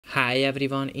Hi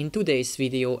everyone, in today's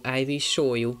video I will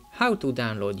show you how to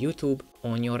download YouTube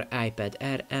on your iPad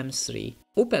Air M3.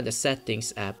 Open the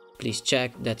Settings app, please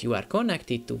check that you are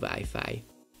connected to Wi-Fi.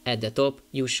 At the top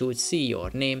you should see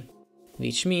your name,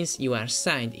 which means you are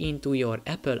signed into your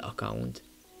Apple account.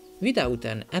 Without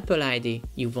an Apple ID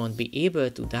you won't be able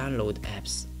to download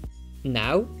apps.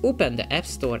 Now open the App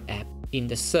Store app. In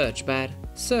the search bar,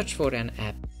 search for an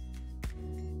app.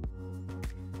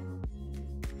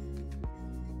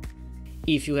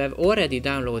 If you have already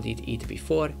downloaded it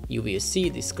before, you will see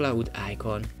this cloud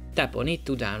icon. Tap on it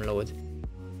to download.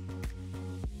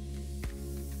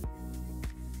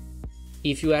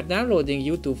 If you are downloading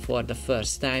YouTube for the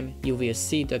first time, you will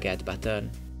see the Get button.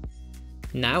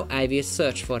 Now I will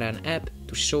search for an app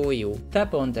to show you.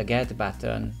 Tap on the Get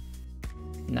button.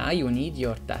 Now you need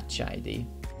your Touch ID.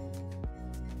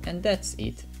 And that's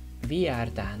it. We are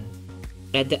done.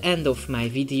 At the end of my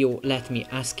video, let me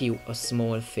ask you a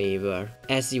small favor.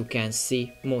 As you can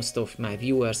see, most of my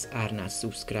viewers are not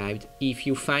subscribed. If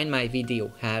you find my video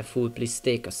helpful, please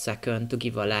take a second to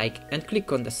give a like and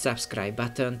click on the subscribe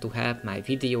button to help my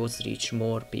videos reach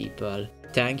more people.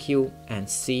 Thank you and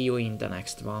see you in the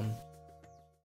next one.